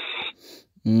whatever.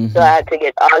 So I had to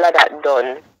get all of that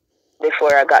done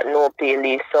before I got no pay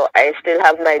leave. So I still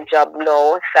have my job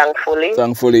now, thankfully.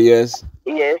 Thankfully, yes.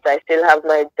 Yes, I still have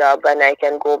my job and I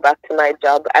can go back to my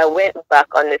job. I went back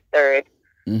on the 3rd.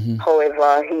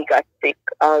 However, he got sick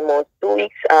almost 2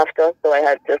 weeks after, so I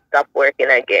had to stop working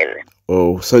again.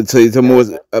 Oh, so it's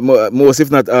most,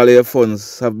 if not all your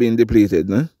funds have been depleted,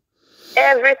 no?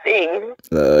 Everything.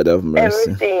 Lord have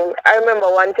mercy. Everything. I remember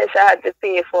one test I had to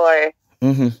pay for.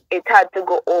 It had to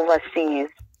go overseas.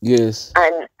 Yes.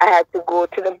 And I had to go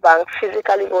to the bank,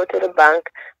 physically go to the bank,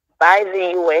 buy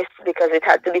the US because it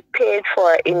had to be paid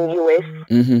for in US.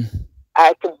 I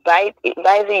had to buy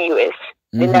the US.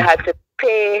 Then I had to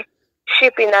pay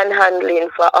shipping and handling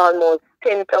for almost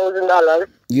 $10,000.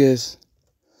 Yes.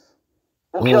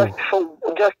 Just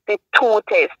the 2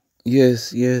 tests.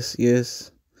 Yes.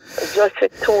 Just the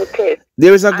 2 tests.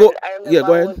 There is a go. Yeah,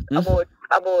 go ahead.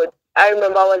 I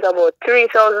remember I was about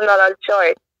 $3,000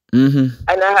 short.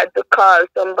 And I had to call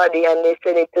somebody and they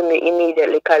sent it to me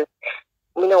immediately because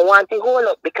we don't want to hold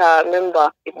up because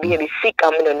remember if baby sick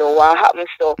and we don't know what happened,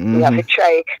 so we have to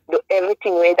try do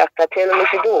everything where doctor tell me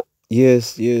to do.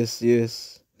 Yes.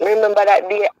 Remember that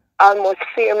day almost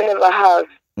fear me never have.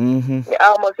 They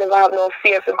almost never have no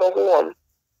fear to go home.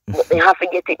 But they have to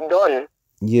get it done.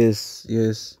 Yes.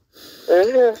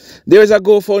 There is a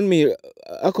GoFundMe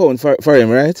account for him,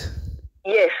 right?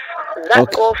 Yes.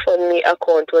 That GoFundMe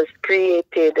account was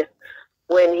created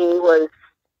when he was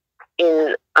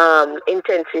in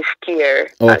intensive care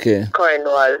at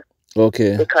Cornwall.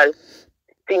 Okay. Because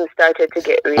things started to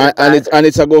get really bad. And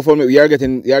it's a GoFundMe. You are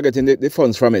getting the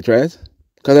funds from it, right?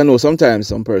 Because I know sometimes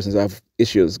some persons have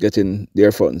issues getting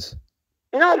their funds.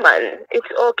 No, man, it's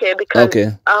okay because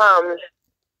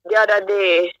the other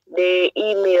day they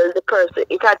emailed the person.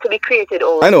 It had to be created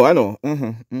over. I know.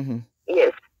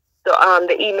 Yes. So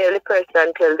they emailed the person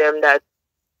and tell them that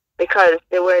because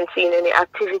they weren't seeing any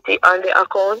activity on the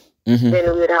account, then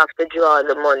we would have to draw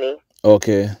the money.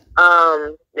 Okay.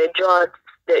 They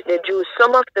drew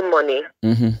some of the money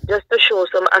just to show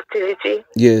some activity.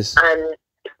 Yes. And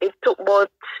it took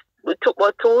about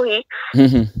 2 weeks,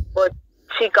 but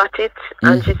she got it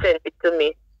and she sent it to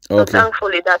me. So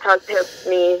thankfully that has helped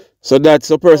me. So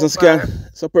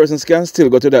persons can still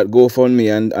go to that GoFundMe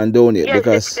and donate. Yes,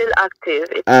 because it's still active.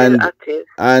 It's still active.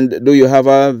 And do you have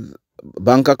a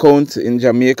bank account in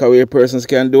Jamaica where persons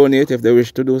can donate if they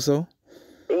wish to do so?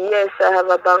 Yes, I have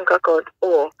a bank account.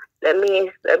 Oh, let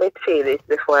me say this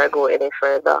before I go any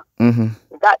further.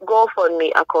 That GoFundMe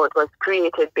account was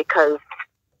created because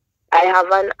I have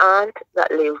an aunt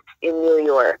that lives in New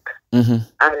York,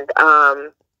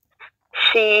 and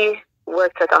she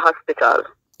works at a hospital.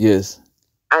 Yes.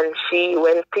 And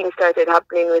when things started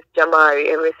happening with Jamaari,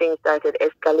 everything started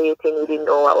escalating. We didn't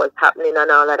know what was happening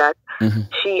and all of that.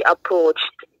 She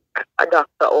approached a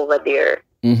doctor over there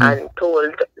and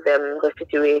told them the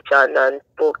situation and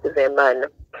spoke to them, and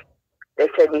they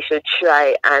said we should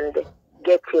try and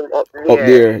get him up there. Up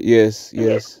there, yes.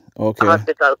 Okay. A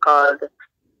hospital called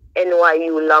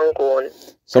NYU Langone.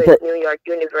 So it's New York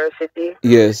University.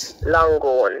 Yes.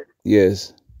 Langone.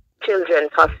 Yes.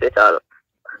 Children's Hospital.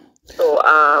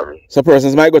 So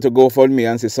persons might go to GoFundMe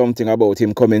and say something about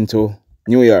him coming to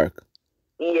New York.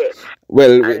 Yes.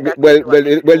 Well.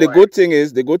 The good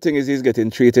thing is he's getting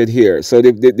treated here. So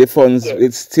the funds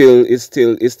it's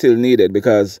still needed,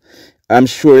 because I'm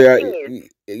sure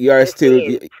you are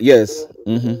still yes.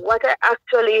 What I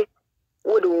actually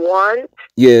would want,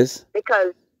 yes,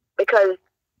 because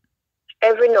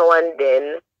every now and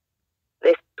then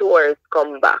the stores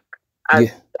come back,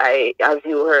 as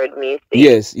you heard me say.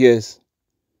 Yes.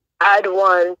 I'd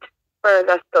want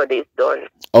further studies done.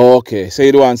 Okay, so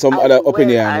you want some other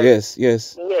opinion? Yes.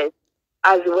 Yes,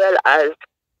 as well as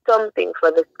something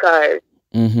for the scars.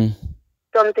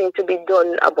 Something to be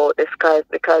done about the scars,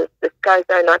 because the scars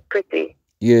are not pretty.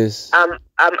 Yes. I'm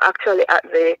actually at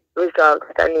the result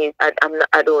that I need.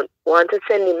 I don't want to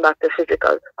send him back to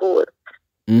physical school,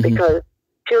 because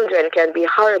children can be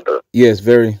horrible. Yes,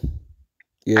 very.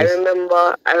 Yes. I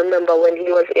remember when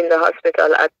he was in the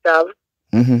hospital at Sav.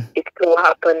 It so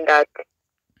happened that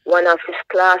one of his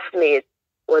classmates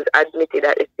was admitted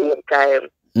at the same time.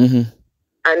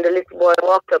 And the little boy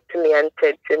walked up to me and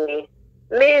said to me,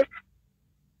 "Miss,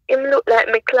 him look like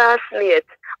my classmate,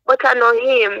 but I know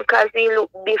him because he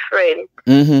look different.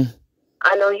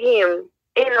 I know him.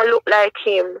 He don't look like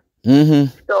him."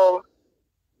 So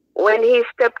when he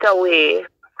stepped away,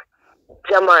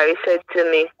 Jamaari said to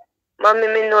me, "Mommy,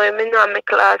 me know him, me know my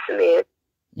classmate."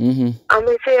 And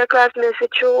I say, "Your classmate is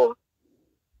true?"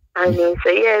 And he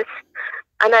said, "Yes."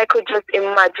 And I could just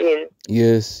imagine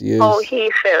how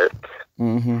he felt.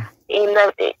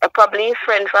 He probably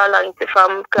friend for a long time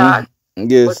from class,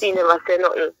 but he never said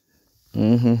nothing.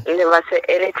 He never said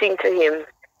anything to him.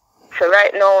 So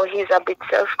right now he's a bit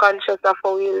self-conscious of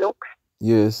how he looks.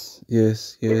 Yes.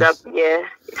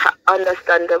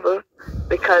 Understandable,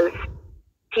 because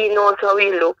he knows how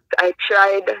he looks. I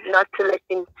tried not to let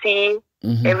him see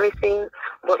everything,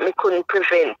 but we couldn't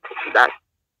prevent that.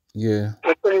 Yeah.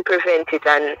 We couldn't prevent it,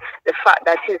 and the fact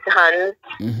that his hands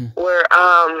were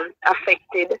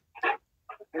affected,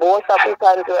 both of his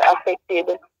hands were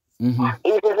affected.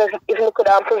 Even if we could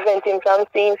have prevented him from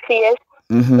seeing face,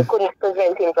 we couldn't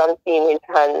prevent him from seeing his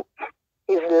hands.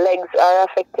 His legs are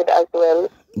affected as well.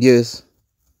 Yes.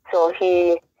 So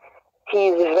he's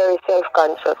very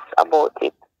self-conscious about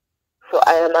it. So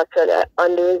I am actually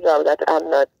on the resolve that I'm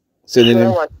not sending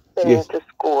him to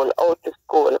school, out to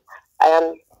school. I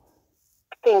am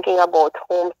thinking about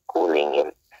homeschooling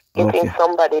him. Getting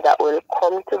somebody that will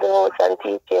come to the house and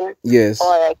teach him. Yes.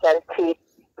 Or I can take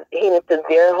him to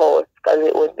their house, because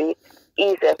it would be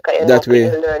easier. That way.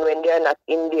 People learn when they're not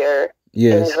in their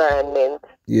environment.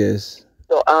 Yes.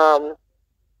 So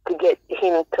to get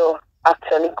him to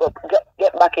actually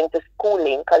get back into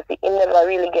schooling, because he never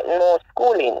really get no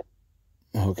schooling.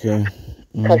 Okay.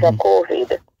 Because of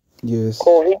COVID. Yes.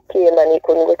 COVID came and he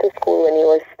couldn't go to school when he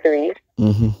was 3.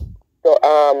 So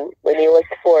when he was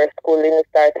 4, school didn't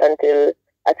start until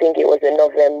I think it was in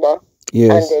November.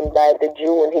 Yes. And then by the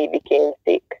June he became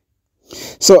sick.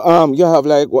 So you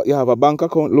have a bank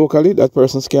account locally that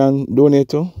persons can donate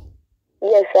to?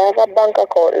 Yes, I have a bank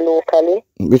account locally.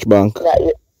 Which bank?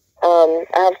 I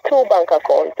have 2 bank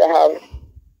accounts. I have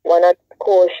one at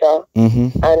Kosher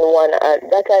and one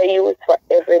that I use for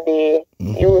everyday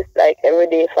use, like every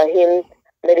day for him,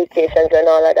 medications and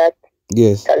all of that.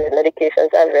 Yes. Because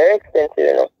medications are very expensive,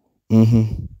 you know.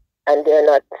 And they're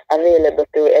not available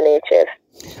through NHF.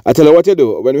 I tell you what you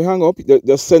do. When we hang up,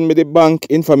 just send me the bank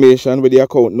information with the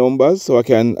account numbers so I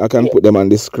can put them on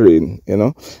the screen, you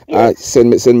know.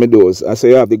 Send me those. I say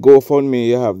you have the GoFundMe,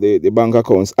 you have the bank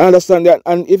accounts. I understand that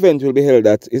an event will be held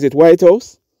at, is it White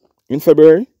House in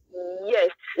February?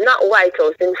 Yes, not White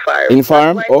House, in Farm. In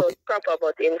Farm? White Okay. House proper,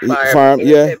 but in Farm. Farm, in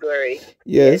yeah. February.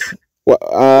 Yes.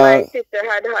 My sister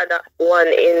had one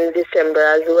in December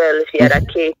as well. She had a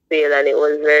cake sale and it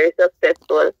was very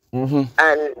successful.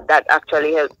 And that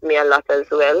actually helped me a lot as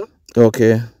well.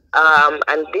 Okay.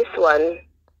 And this one,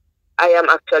 I am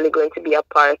actually going to be a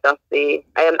part of the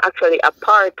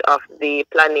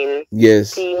planning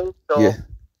team. So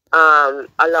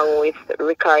along with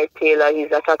Ricard Taylor,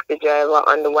 he's a taxi driver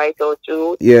on the White House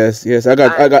route. Yes. I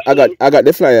got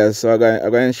the flyers, so I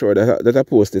got ensure that I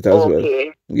post it as well.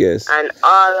 Okay. Yes. And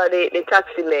all of the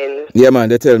taxi men. Yeah, man,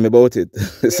 they tell me about it.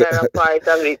 They are a part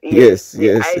of it. Yes.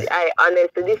 I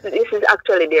honestly, this is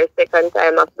actually their second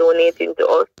time of donating to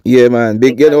us. Yeah, man.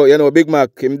 Big, you know, Big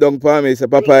Mac. Him down for me. Say,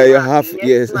 Papa, you have.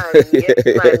 Yes, man.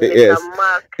 Mr.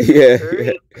 Mac.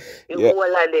 Rick, the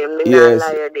whole of them.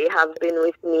 Liar. They have been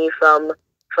with me from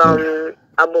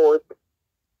about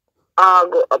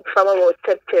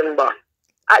September.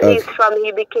 At least from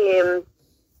he became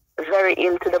very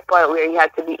ill to the point where he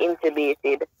had to be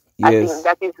intubated. I think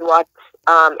that is what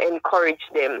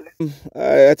encouraged them.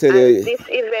 I tell you, this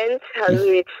event has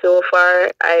reached so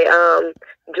far.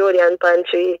 Jody and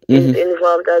Pantry is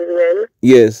involved as well.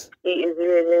 Yes. He is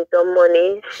raising some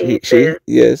money. She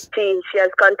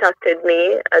has contacted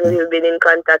me and we've been in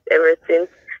contact ever since.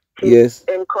 She's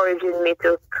encouraging me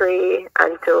to pray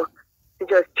and to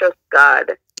just trust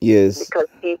God. Yes. Because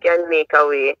He can make a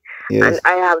way. Yes. And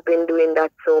I have been doing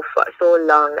that so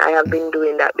long. I have been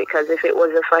doing that because if it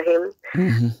wasn't for Him,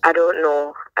 I don't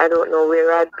know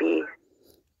where I'd be.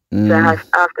 So I have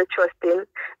to trust Him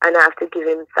and I have to give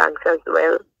Him thanks as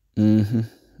well.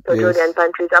 So Jody and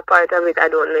Pantry is a part of it. I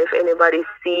don't know if anybody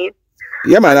sees it.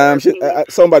 Yeah, man.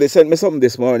 Somebody sent me something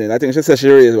this morning. I think she said she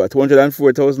raised what,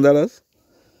 $204,000.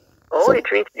 Oh, so,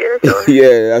 it reached there, so.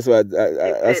 Yeah, that's what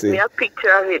I see. Me a picture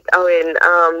of it when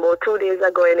about 2 days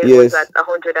ago, and it was at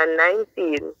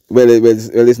 119. Well,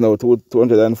 it's now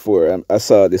 204. I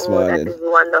saw this morning. That is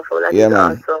wonderful. That is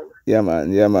awesome. Yeah,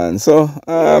 man. So,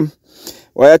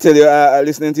 well, I tell you,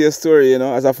 listening to your story, you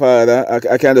know, as a father,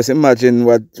 I can just imagine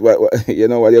what you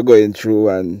know what you're going through,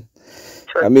 and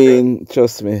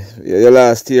trust me, your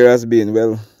last year has been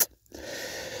well.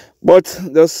 But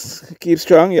just keep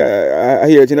strong. Yeah, I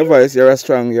hear it in your voice. You're a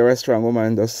strong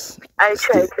woman. I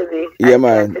try to be.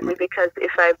 Man. Because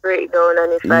if I break down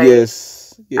and if I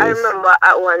I remember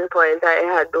at one point I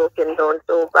had broken down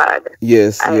so bad.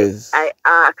 I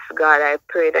asked God. I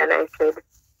prayed and I said,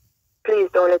 please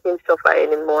don't let him suffer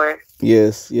anymore.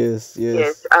 Yes.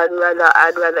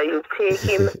 I'd rather you take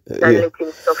him than let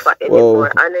him suffer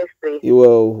anymore. Honestly.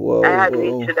 I had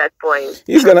reached to that point.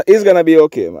 He's gonna be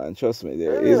okay, man. Trust me.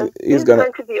 He's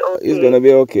going to be okay. He's gonna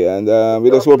be okay. And we're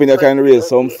just hoping you can raise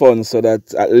some funds so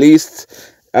that at least,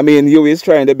 I mean, you is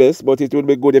trying the best, but it would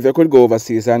be good if you could go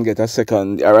overseas and get a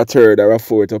second or a third or a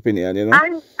fourth opinion, you know.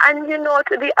 And you know,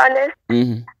 to be honest,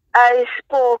 I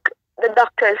spoke.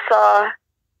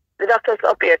 The doctors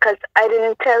up here, because I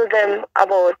didn't tell them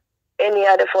about any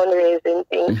other fundraising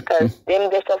things, because them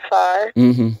get so far,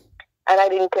 and I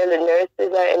didn't tell the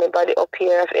nurses or anybody up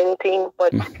here of anything,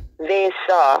 but they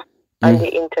saw on the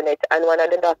internet, and one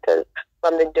of the doctors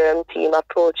from the derm team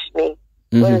approached me.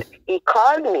 Well, he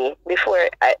called me before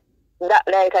that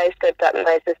night I slept at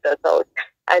my sister's house,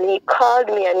 and he called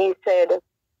me and he said,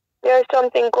 there's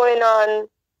something going on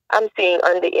I'm seeing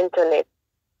on the internet.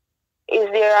 Is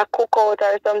there a cookout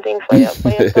or something for your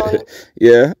son?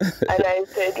 Yeah. And I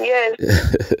said, yes.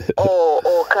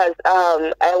 Because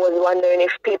I was wondering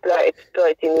if people are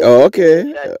exploiting me. Oh,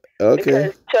 okay.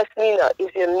 Because trust me,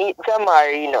 if you meet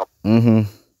Jamaari,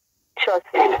 trust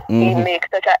me, he makes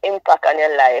such an impact on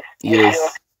your life.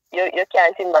 Yes. You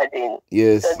can't imagine.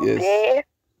 Yes, so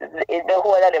the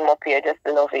whole of them up here just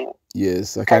love him.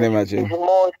 Yes, I can imagine. His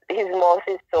mouth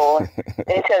is so.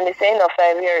 They tell me saying a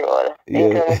 5-year-old.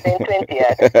 They tell me saying 20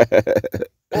 years.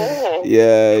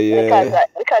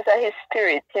 Because of his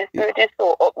spirit. His spirit is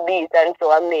so upbeat and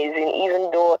so amazing. Even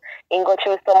though he got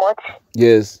through so much.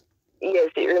 Yes,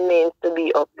 it remains to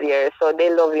be up there. So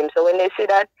they love him. So when they see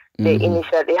that, they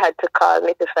initially had to call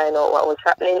me to find out what was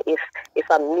happening. If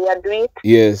I'm me, I do it.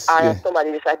 Yes. Or if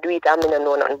somebody just do it, I'm going to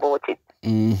know nothing about it.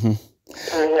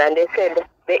 And they said,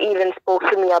 they even spoke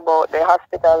to me about the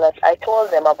hospital that I told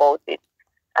them about it.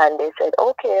 And they said,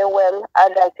 okay, well,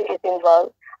 I'd like to get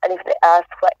involved. And if they ask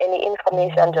for any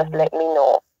information, just let me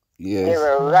know. Yes. They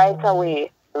were right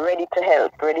away ready ready to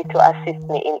help, ready to assist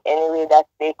me in any way that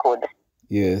they could.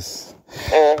 Yes.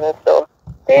 So,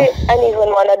 and even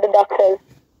one of the doctors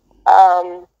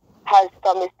has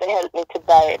promised to help me to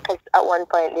buy it, because at one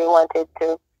point they wanted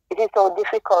to. It is so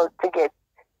difficult to get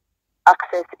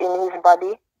access in his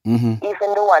body. Even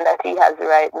the one that he has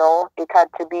right now, he had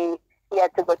to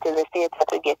go to the theater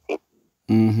to get it.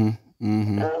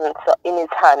 So in his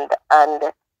hand, and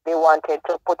they wanted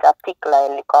to put a PIC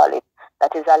line, they call it,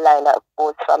 that is a line that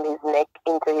goes from his neck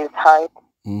into his heart,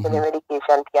 so the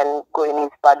medication can go in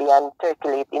his body and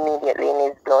circulate immediately in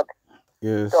his blood.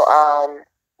 Yes. So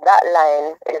that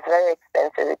line is very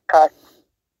expensive. It costs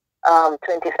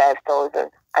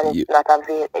 25,000, and it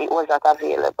was not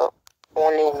available.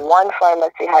 Only one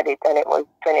pharmacy had it, and it was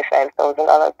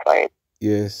 $25,000 for it.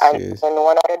 Yes. And then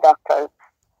one of the doctors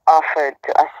offered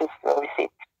to assist me with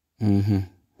it.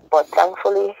 But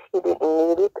thankfully, he didn't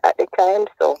need it at the time,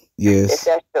 so they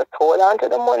said just hold on to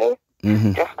the money,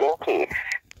 just in case.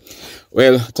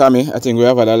 Well, Tommy, I think we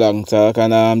have had a long talk,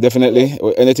 and definitely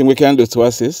anything we can do to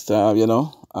assist,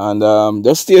 and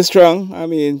just stay strong. I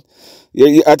mean,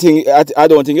 I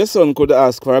don't think your son could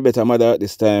ask for a better mother at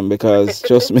this time, because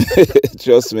trust me,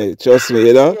 trust me, trust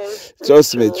me, just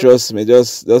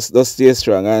stay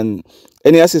strong, and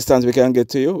any assistance we can get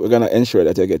to you, we're gonna ensure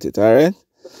that you get it. All right.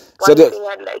 One thing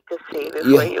I'd like to say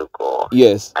before you go,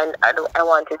 and I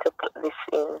wanted to put this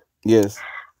in. Yes.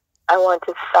 I want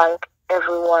to thank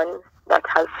everyone that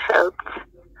has helped,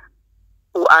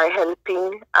 who are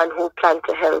helping, and who plan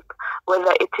to help,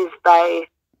 whether it is by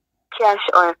cash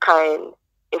or kind.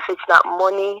 If it's not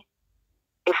money,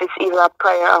 if it's even a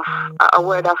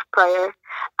word of prayer,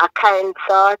 a kind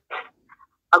thought,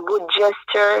 a good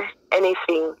gesture,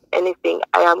 anything,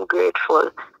 I am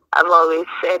grateful. I've always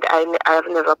said I have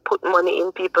never put money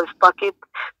in people's pocket.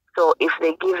 So if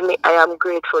they give me, I am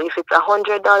grateful. If it's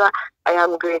 $100, I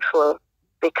am grateful,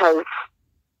 because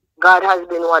God has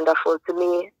been wonderful to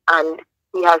me, and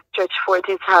He has stretched forth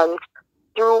His hands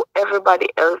through everybody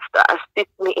else to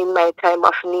assist me in my time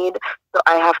of need. So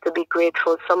I have to be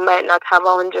grateful. Some might not have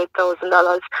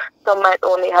 $100,000. Some might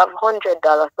only have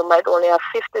 $100. Some might only have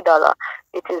 $50.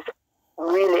 It is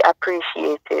really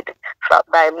appreciated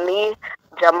by me,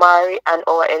 Jamaari, and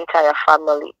our entire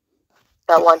family.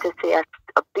 So I want to say a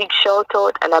big shout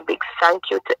out and a big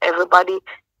thank you to everybody.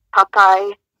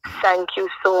 Papai, thank you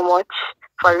so much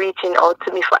for reaching out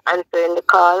to me, for answering the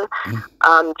call.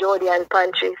 Jody and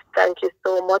Pantry, thank you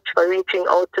so much for reaching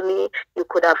out to me. You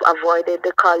could have avoided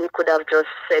the call. You could have just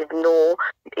said no.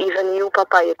 Even you,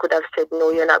 Papa, you could have said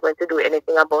no, you're not going to do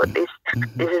anything about this.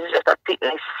 This is just a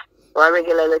sickness, or a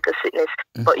regular little sickness.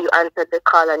 But you answered the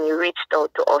call and you reached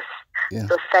out to us.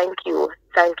 So thank you.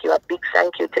 A big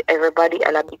thank you to everybody,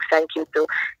 and a big thank you to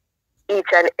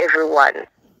each and everyone.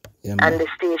 And the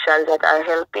stations that are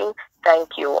helping.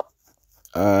 Thank you.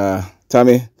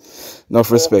 Tammy,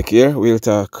 enough respect here. We'll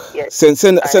talk. Yes. Send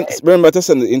remember to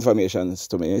send the information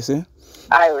to me, you see?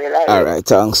 I will. All right,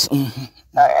 thanks. All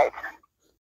right.